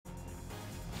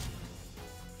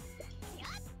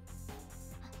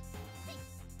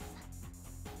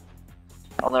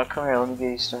Oh no, come here, let me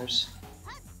get you stars.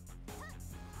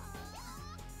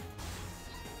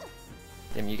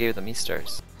 Damn, you gave them me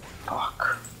stars.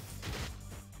 Fuck.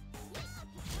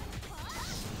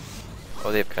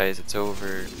 Oh, they have Kai's, it's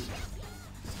over.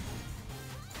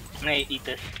 I'm gonna eat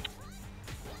this.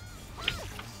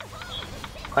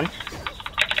 Punch.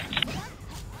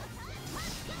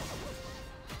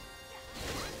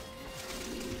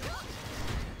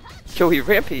 Yo, he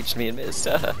rampaged me and missed.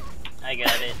 I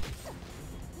got it.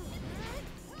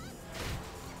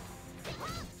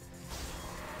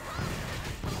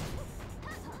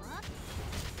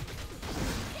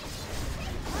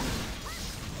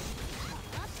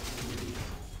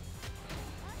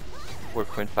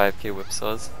 $4.5k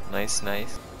whipsaws. Nice,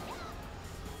 nice.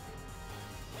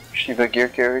 Shiva gear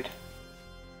carried.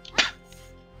 Do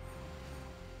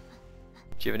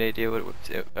you have an idea what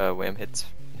Wham hits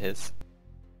his?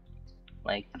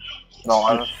 Like, No,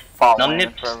 I'm following him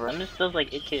Numbnip forever. does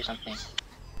like 8k or something.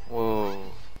 Whoa.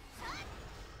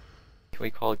 Can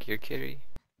we call gear carry?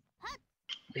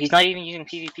 He's not even using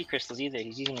PvP crystals either,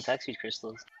 he's using attack speed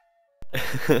crystals.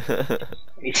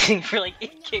 He's using for like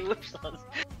 8k whipsaws.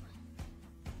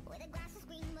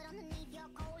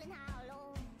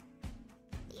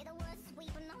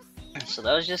 So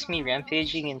that was just me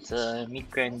rampaging into meat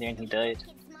grinder and he died.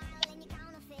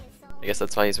 I guess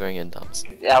that's why he's wearing indoms.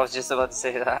 Yeah, I was just about to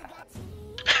say that.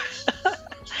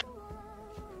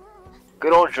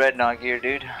 Good old Dreadnought gear,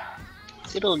 dude.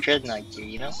 Good old Dreadnought gear,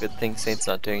 you know? Good thing Saint's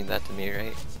not doing that to me,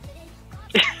 right?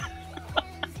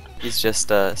 He's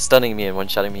just stunning me and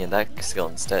one-shotting me in that skill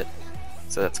instead.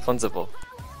 So that's cleansable.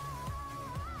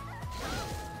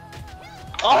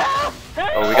 Oh!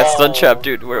 Oh, we got stun trapped,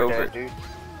 dude. We're over. Dead, dude.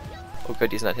 Oh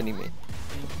god, he's not hitting me.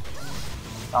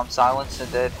 I'm silenced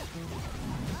and dead.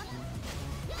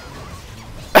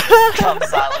 I'm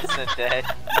silenced and dead.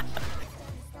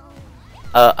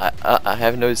 I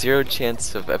have no zero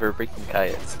chance of ever breaking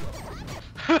Kaya's.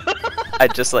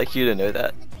 I'd just like you to know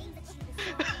that.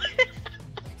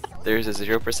 There's a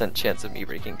 0% chance of me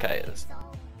breaking Kaya's.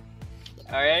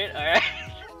 Alright, alright.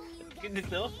 Good to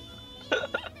know.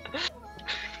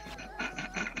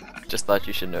 Just thought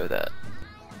you should know that.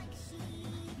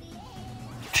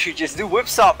 Dude, just do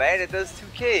whipsaw, man. It does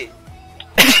 2k.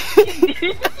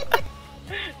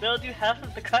 They'll do half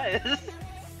of the Kai's.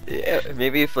 Yeah,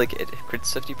 maybe if like it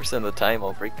crits 50% of the time,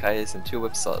 I'll break Kaya's and 2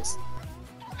 whipsaws.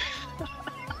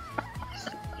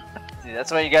 Dude,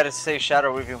 that's why you gotta save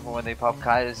Shadow Weaving for when they pop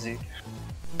Kaya's, dude.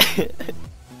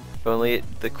 If only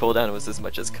the cooldown was as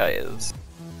much as Kaya's.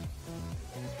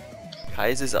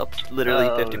 Kaya's is up literally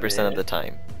 50% of the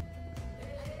time.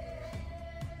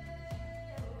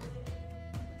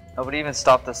 Nobody even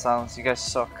stopped the silence. You guys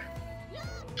suck.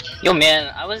 Yo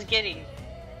man, I was getting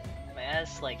my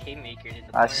ass like haymakered in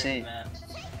the I corner see. of the map.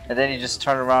 And then you just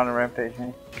turn around and rampage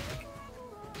me.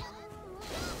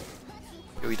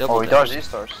 Yeah, we doubled Oh, we dodged these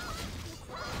stars.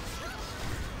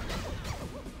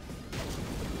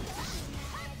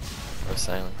 Oh,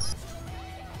 silence.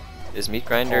 Is meat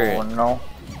grinder Oh no.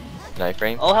 knife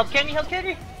frame? Oh, help Kenny, help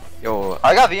Kenny! Yo,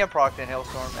 I got VM procced in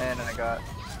Hailstorm and I got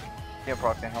VM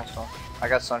procced in Hailstorm. I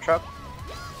got Sun Trap.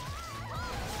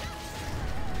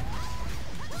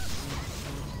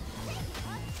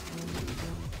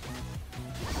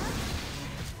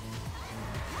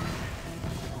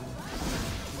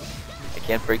 I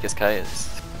can't break his Kaya's.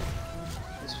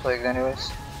 He's plagued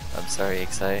anyways. I'm sorry,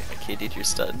 Xai. I KD'd your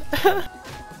stun.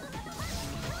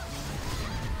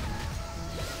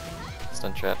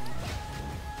 Stun trapped.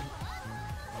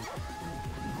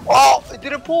 Oh! It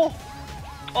didn't pull!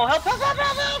 Oh, help, help, help,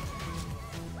 help, help!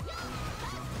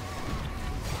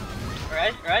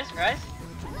 Rise.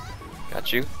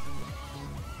 Got you.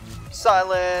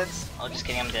 Silence! Oh, just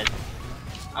kidding, I'm dead.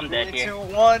 I'm dead 3, here. 2,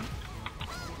 1.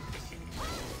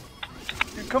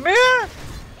 Dude, come here!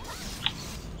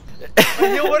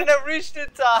 You wouldn't have reached in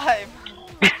time!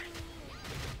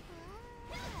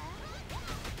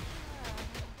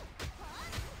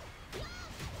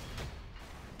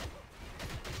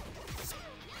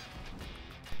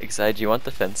 Xai, do you want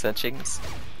the fence etchings?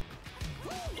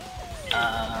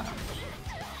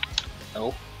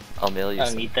 No. I'll mail you I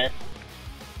some. don't need that.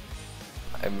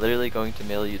 I'm literally going to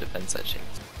mail you the fence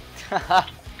etchings. I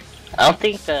don't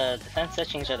think the defense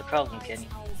etchings are the problem, Kenny.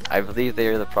 I believe they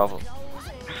are the problem.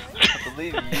 I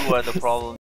believe you are the problem.